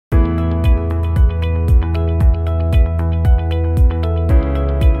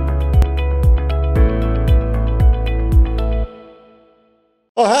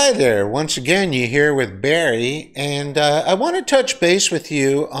Hi there. Once again, you're here with Barry, and I want to touch base with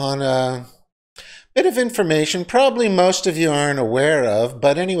you on a bit of information probably most of you aren't aware of.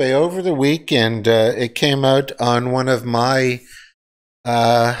 But anyway, over the weekend, it came out on one of my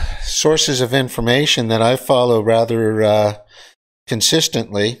sources of information that I follow rather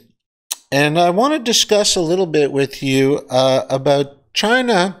consistently. And I want to discuss a little bit with you about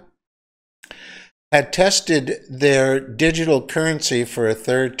China had tested their digital currency for a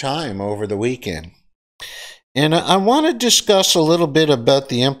third time over the weekend. And I want to discuss a little bit about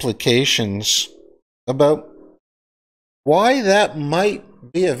the implications about why that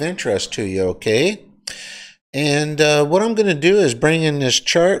might be of interest to you, okay? And what I'm going to do is bring in this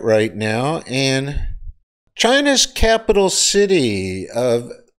chart right now, and China's capital city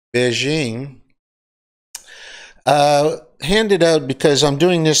of Beijing handed out, because I'm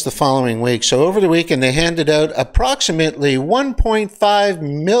doing this the following week. So over the weekend, they handed out approximately 1.5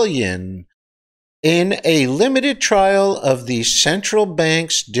 million in a limited trial of the central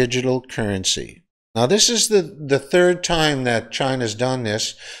bank's digital currency. Now, this is the third time that China's done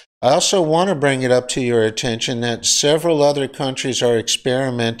this. I also want to bring it up to your attention that several other countries are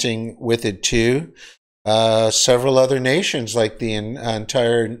experimenting with it too. Several other nations, like the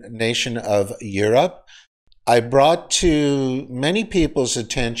entire nation of Europe. I brought to many people's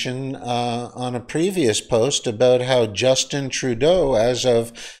attention on a previous post about how Justin Trudeau, as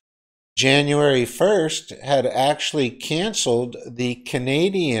of January 1st, had actually canceled the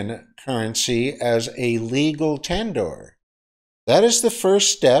Canadian currency as a legal tender. That is the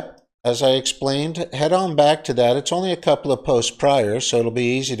first step. As I explained, head on back to that. It's only a couple of posts prior, so it'll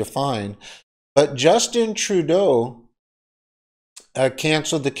be easy to find. But Justin Trudeau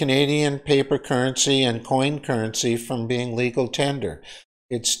canceled the Canadian paper currency and coin currency from being legal tender.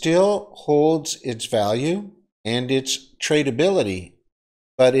 It still holds its value and its tradability,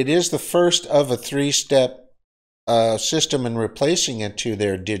 but it is the first of a three-step system in replacing it to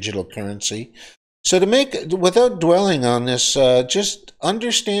their digital currency. So to make, without dwelling on this, just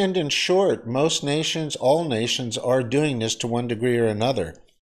understand in short, most nations, all nations are doing this to one degree or another.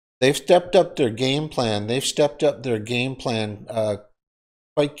 They've stepped up their game plan.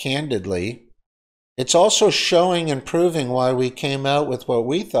 Quite candidly. It's also showing and proving why we came out with what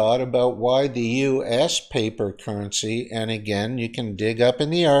we thought about why the U.S. paper currency, and again, you can dig up in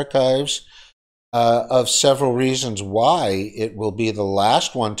the archives of several reasons why it will be the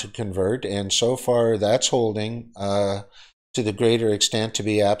last one to convert, and so far that's holding to the greater extent to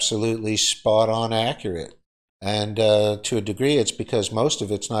be absolutely spot on accurate. And to a degree, it's because most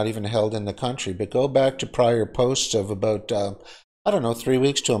of it's not even held in the country. But go back to prior posts of about, I don't know, 3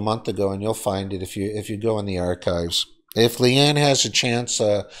 weeks to a month ago, and you'll find it if you go in the archives. If Leanne has a chance,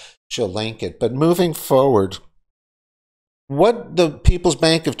 she'll link it. But moving forward, what the People's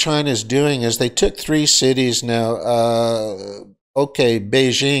Bank of China is doing is they took three cities now. Okay,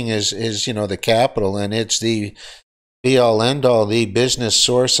 Beijing is the capital, and it's the be-all, end-all, the business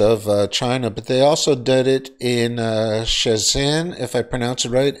source of China, but they also did it in Shenzhen, if I pronounce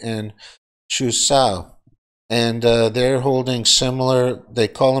it right, and Suzhou. And they're holding similar, they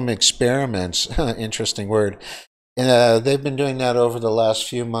call them experiments, interesting word. They've been doing that over the last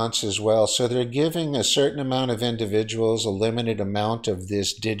few months as well. So they're giving a certain amount of individuals a limited amount of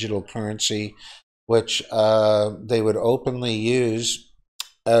this digital currency, which they would openly use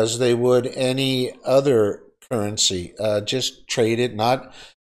as they would any other currency. Just trade it. Not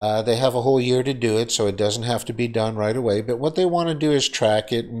they have a whole year to do it, so it doesn't have to be done right away. But what they want to do is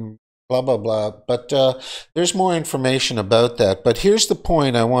track it and blah blah blah. But there's more information about that. But here's the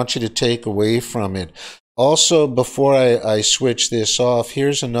point I want you to take away from it. Also, before I switch this off,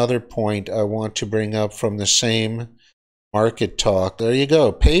 here's another point I want to bring up from the same market talk. There you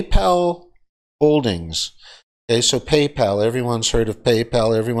go. PayPal Holdings. Okay, so PayPal, everyone's heard of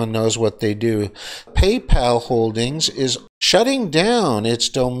PayPal, everyone knows what they do. PayPal Holdings is shutting down its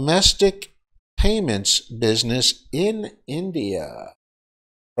domestic payments business in India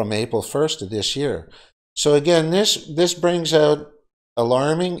from April 1st of this year. So again, this brings out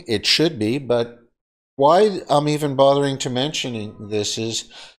alarming, it should be, but why I'm even bothering to mentioning this is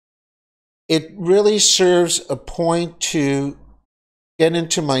it really serves a point to get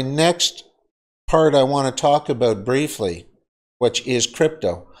into my next part I want to talk about briefly, which is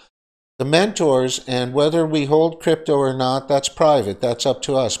crypto. The mentors, and whether we hold crypto or not, that's private, that's up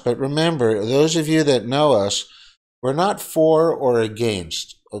to us. But remember, those of you that know us, we're not for or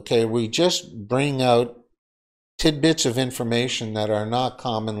against, okay? We just bring out tidbits of information that are not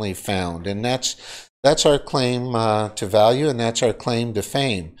commonly found, and that's our claim to value, and that's our claim to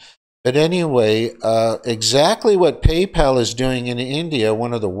fame. But anyway, exactly what PayPal is doing in India,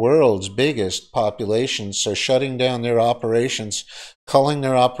 one of the world's biggest populations, so shutting down their operations, culling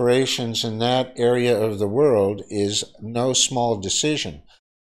their operations in that area of the world is no small decision.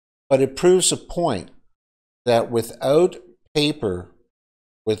 But it proves a point that without paper,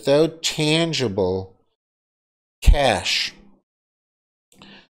 without tangible cash,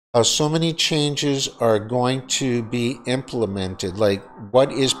 how so many changes are going to be implemented. Like, what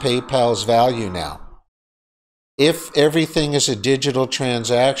is PayPal's value now? If everything is a digital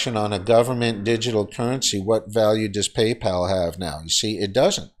transaction on a government digital currency, what value does PayPal have now? You see, it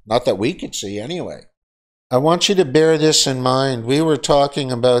doesn't. Not that we could see anyway. I want you to bear this in mind. We were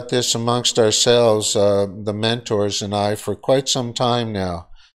talking about this amongst ourselves, the mentors and I, for quite some time now.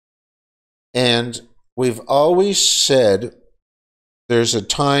 And we've always said there's a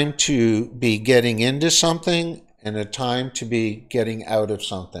time to be getting into something and a time to be getting out of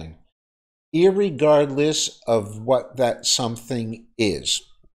something, irregardless of what that something is.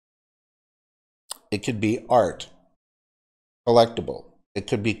 It could be art, collectible. It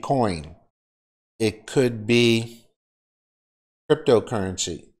could be coin. It could be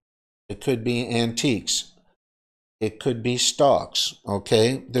cryptocurrency. It could be antiques. It could be stocks,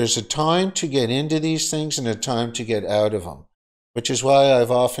 okay? There's a time to get into these things and a time to get out of them. Which is why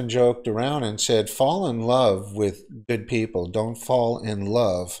I've often joked around and said, fall in love with good people. Don't fall in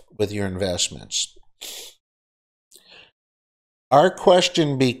love with your investments. Our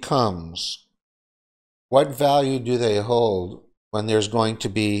question becomes, what value do they hold when there's going to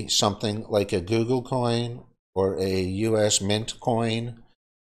be something like a Google coin or a US Mint coin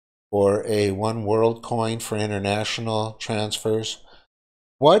or a One World coin for international transfers?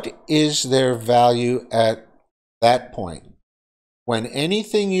 What is their value at that point? When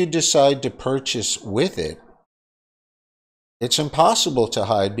anything you decide to purchase with it, it's impossible to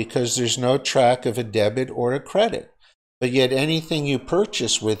hide because there's no track of a debit or a credit. But yet anything you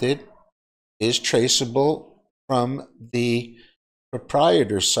purchase with it is traceable from the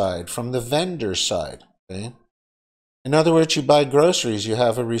proprietor's side, from the vendor's side. Okay? In other words, you buy groceries, you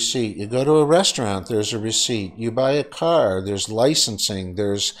have a receipt. You go to a restaurant, there's a receipt. You buy a car, there's licensing,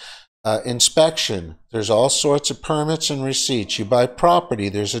 there's inspection, there's all sorts of permits and receipts. You buy property,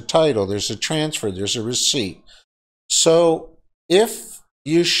 there's a title, there's a transfer, there's a receipt. So if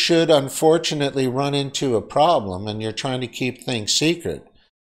you should unfortunately run into a problem and you're trying to keep things secret,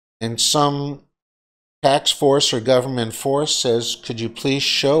 and some tax force or government force says, could you please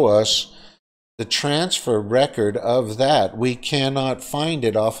show us the transfer record of that? We cannot find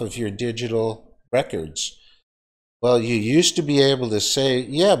it off of your digital records. Well, you used to be able to say,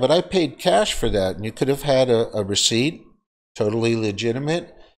 yeah, but I paid cash for that. And you could have had a receipt, totally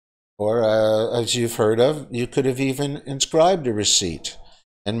legitimate. Or, as you've heard of, you could have even inscribed a receipt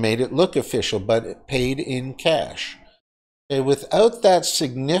and made it look official, but paid in cash. Okay, without that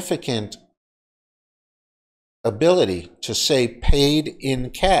significant ability to say paid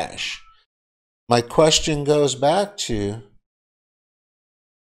in cash, my question goes back to,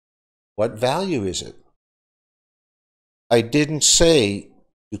 what value is it? I didn't say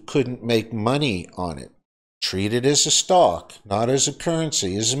you couldn't make money on it. Treat it as a stock, not as a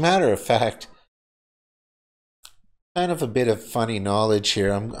currency. As a matter of fact, kind of a bit of funny knowledge here.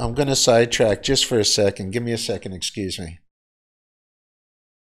 I'm going to sidetrack just for a second. Give me a second, excuse me.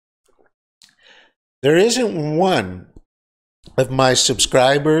 There isn't one of my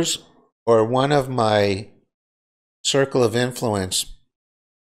subscribers or one of my circle of influence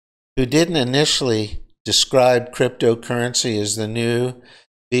who didn't initially describe cryptocurrency as the new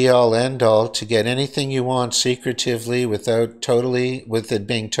be-all end-all to get anything you want secretively with it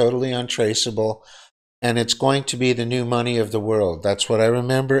being totally untraceable, and it's going to be the new money of the world. That's what I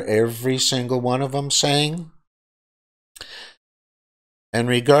remember every single one of them saying. And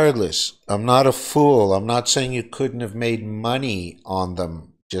regardless, I'm not a fool. I'm not saying you couldn't have made money on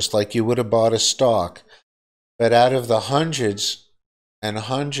them, just like you would have bought a stock. But out of the hundreds and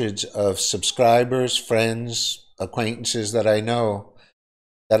hundreds of subscribers, friends, acquaintances that I know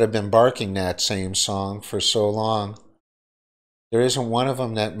that have been barking that same song for so long, there isn't one of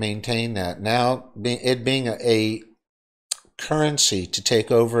them that maintained that. Now, it being a currency to take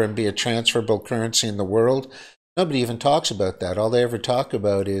over and be a transferable currency in the world, nobody even talks about that. All they ever talk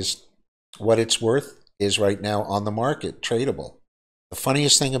about is what its worth is right now on the market, tradable. The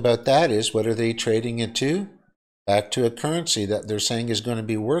funniest thing about that is, what are they trading it to? Back to a currency that they're saying is going to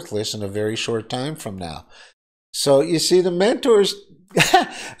be worthless in a very short time from now. So you see, the mentors,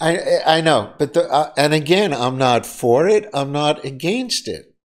 I know, but and again, I'm not for it. I'm not against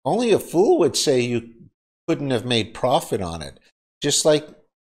it. Only a fool would say you couldn't have made profit on it. Just like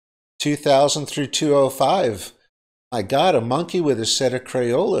 2000 through 205. My God, a monkey with a set of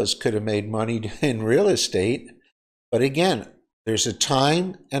Crayolas could have made money in real estate. But again, there's a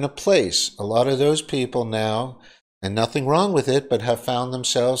time and a place. A lot of those people now, and nothing wrong with it, but have found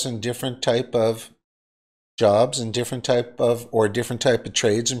themselves in different type of jobs and different type of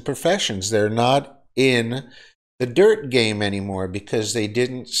trades and professions. They're not in the dirt game anymore because they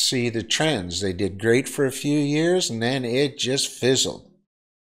didn't see the trends. They did great for a few years and then it just fizzled.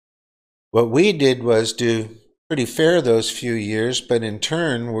 What we did was do pretty fair those few years, but in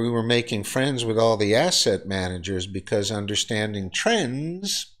turn we were making friends with all the asset managers because understanding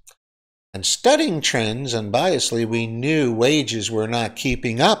trends and studying trends unbiasedly, we knew wages were not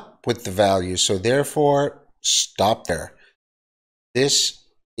keeping up with the value. So therefore, stop there. This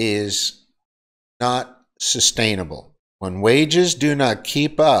is not sustainable. When wages do not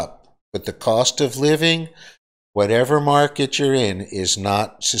keep up with the cost of living, whatever market you're in is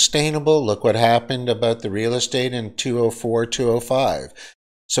not sustainable. Look what happened about the real estate in 204, 205.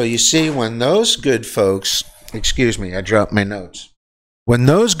 So you see, when those good folks, excuse me, I dropped my notes. When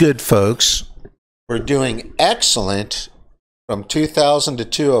those good folks were doing excellent from 2000 to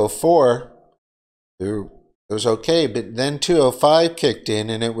 204, it was okay, but then 205 kicked in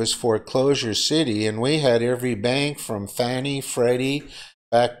and it was foreclosure city, and we had every bank from Fannie, Freddie,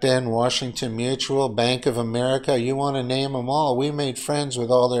 back then Washington Mutual, Bank of America, you want to name them all. We made friends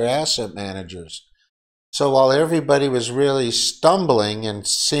with all their asset managers. So while everybody was really stumbling and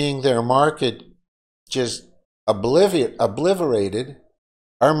seeing their market just obliterated,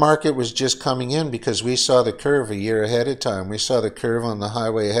 our market was just coming in because we saw the curve a year ahead of time. We saw the curve on the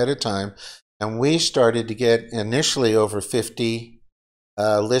highway ahead of time, and we started to get initially over 50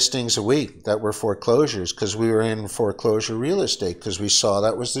 listings a week that were foreclosures because we were in foreclosure real estate because we saw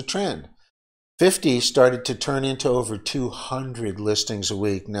that was the trend. 50 started to turn into over 200 listings a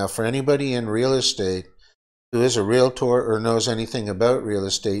week. Now, for anybody in real estate who is a realtor or knows anything about real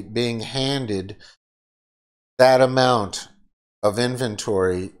estate, being handed that amount of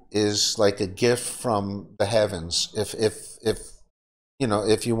inventory is like a gift from the heavens,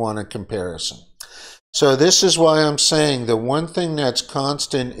 if you want a comparison. So this is why I'm saying the one thing that's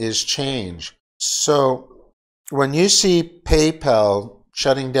constant is change. So when you see PayPal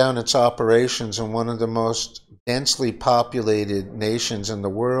shutting down its operations in one of the most densely populated nations in the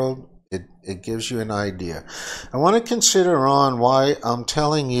world, it gives you an idea. I want to consider on why I'm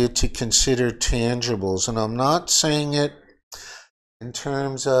telling you to consider tangibles, and I'm not saying it in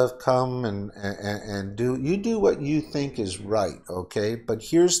terms of come and do what you think is right, okay? But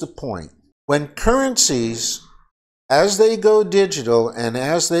here's the point. When currencies, as they go digital and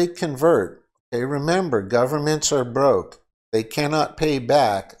as they convert, okay, remember, governments are broke. They cannot pay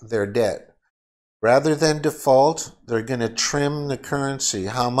back their debt. Rather than default, they're going to trim the currency.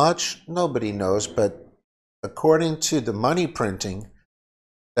 How much? Nobody knows, but according to the money printing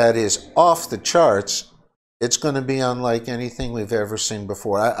that is off the charts, it's going to be unlike anything we've ever seen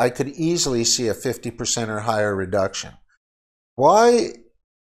before. I could easily see a 50% or higher reduction. Why?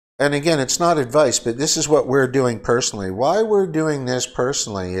 And again, it's not advice, but this is what we're doing personally. Why we're doing this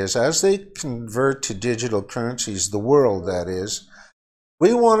personally is as they convert to digital currencies, the world that is,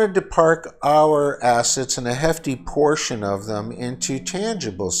 we wanted to park our assets and a hefty portion of them into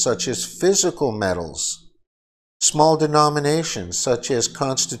tangibles such as physical metals, small denominations such as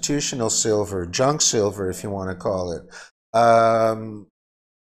constitutional silver, junk silver if you want to call it,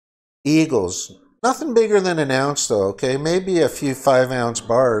 eagles. Nothing bigger than an ounce though, okay? Maybe a few 5-ounce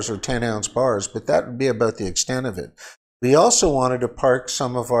bars or 10-ounce bars, but that would be about the extent of it. We also wanted to park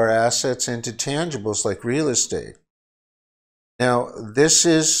some of our assets into tangibles like real estate. Now, this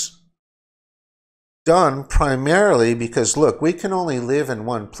is done primarily because, look, we can only live in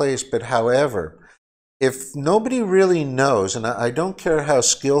one place, but however, if nobody really knows, and I don't care how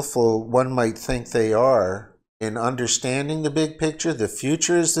skillful one might think they are in understanding the big picture, the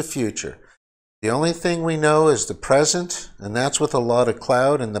future is the future. The only thing we know is the present, and that's with a lot of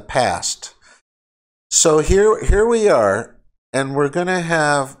cloud, and the past. So here we are, and we're going to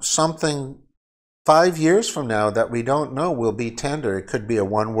have something 5 years from now that we don't know will be tender. It could be a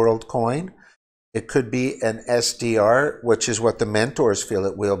one world coin. It could be an SDR, which is what the mentors feel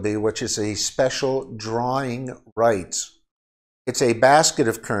it will be, which is a special drawing rights. It's a basket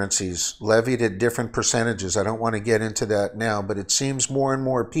of currencies levied at different percentages. I don't want to get into that now, but it seems more and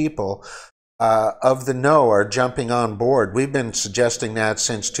more people of the know are jumping on board. We've been suggesting that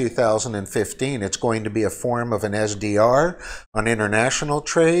since 2015. It's going to be a form of an SDR on international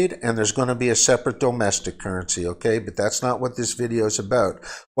trade, and there's going to be a separate domestic currency, okay? But that's not what this video is about.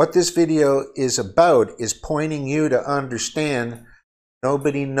 What this video is about is pointing you to understand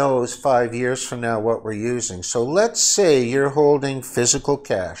Nobody knows 5 years from now what we're using. So let's say you're holding physical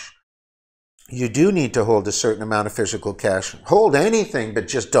cash. You do need to hold a certain amount of physical cash. Hold anything, but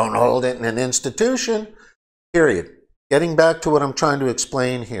just don't hold it in an institution, period. Getting back to what I'm trying to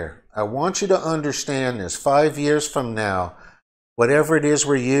explain here. I want you to understand this. 5 years from now, whatever it is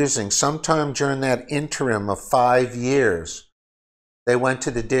we're using, sometime during that interim of 5 years, they went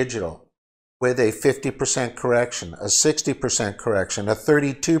to the digital with a 50% correction, a 60% correction, a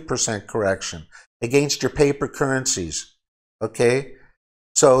 32% correction against your paper currencies, okay?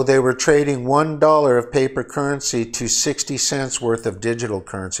 So they were trading $1 of paper currency to 60 cents worth of digital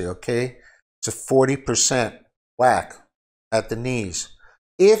currency, okay? It's a 40% whack at the knees.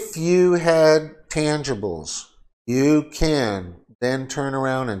 If you had tangibles, you can then turn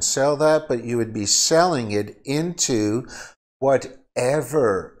around and sell that, but you would be selling it into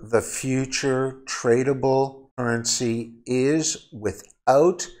whatever the future tradable currency is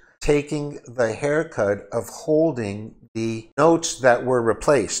without taking the haircut of holding the notes that were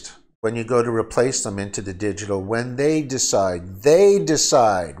replaced. When you go to replace them into the digital, when they decide,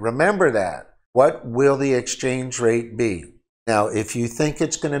 remember that. What will the exchange rate be? Now, if you think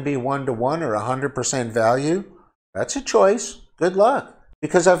it's going to be 1-to-1 or 100% value, that's a choice. Good luck.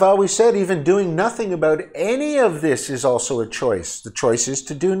 Because I've always said even doing nothing about any of this is also a choice. The choice is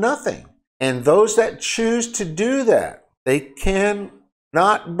to do nothing. And those that choose to do that, they can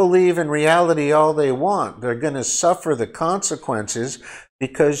not believe in reality all they want. They're going to suffer the consequences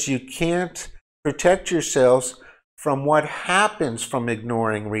because you can't protect yourselves from what happens from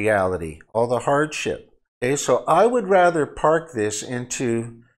ignoring reality, all the hardship. Okay, so I would rather park this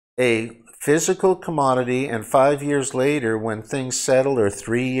into a physical commodity, and 5 years later, when things settle, or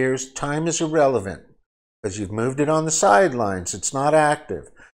 3 years, time is irrelevant because you've moved it on the sidelines. It's not active.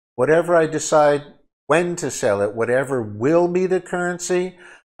 Whatever I decide when to sell it, whatever will be the currency,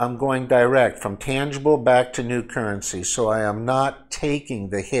 I'm going direct from tangible back to new currency. So I am not taking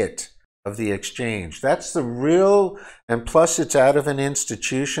the hit of the exchange. That's the real, and plus it's out of an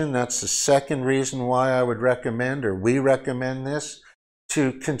institution. That's the second reason why I would recommend, or we recommend this,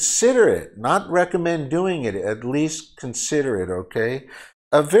 to consider it, not recommend doing it, at least consider it, okay?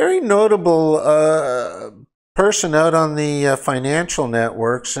 A very notable person out on the financial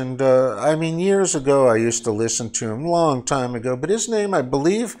networks, and I mean, years ago I used to listen to him, long time ago, but his name, I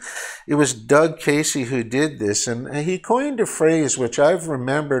believe it was Doug Casey who did this, and he coined a phrase which I've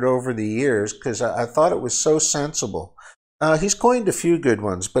remembered over the years because I thought it was so sensible. He's coined a few good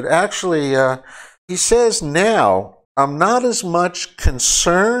ones, but actually he says, now I'm not as much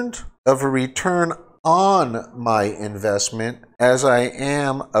concerned of a return on my investment as I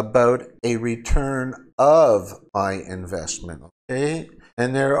am about a return of my investment, okay?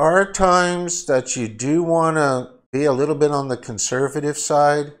 And there are times that you do want to be a little bit on the conservative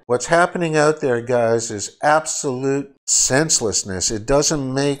side. What's happening out there, guys, is absolute senselessness. It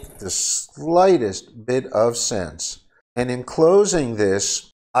doesn't make the slightest bit of sense. And in closing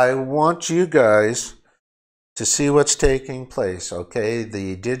this, I want you guys to see what's taking place, okay?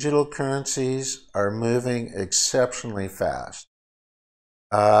 The digital currencies are moving exceptionally fast.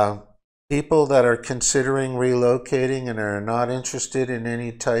 People that are considering relocating and are not interested in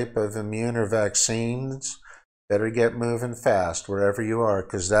any type of immune or vaccines, better get moving fast wherever you are,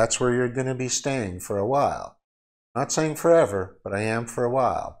 because that's where you're going to be staying for a while. I'm not saying forever, but I am for a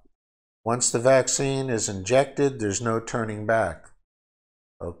while. Once the vaccine is injected, there's no turning back.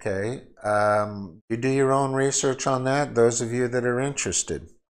 Okay, you do your own research on that, those of you that are interested.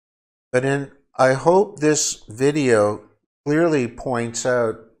 But I hope this video clearly points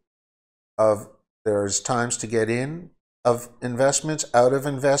out there's times to get in of investments, out of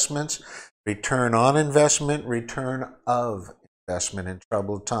investments, return on investment, return of investment in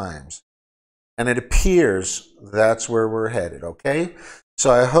troubled times. And it appears that's where we're headed, okay? So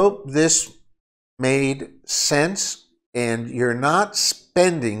I hope this made sense. And you're not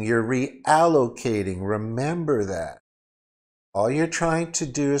spending, you're reallocating. Remember that. All you're trying to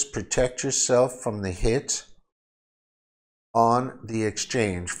do is protect yourself from the hit on the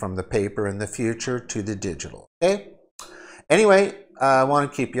exchange from the paper in the future to the digital. Okay? Anyway, I want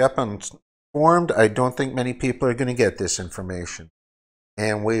to keep you up informed. I don't think many people are going to get this information.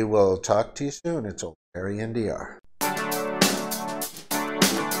 And we will talk to you soon. It's old Harry NDR.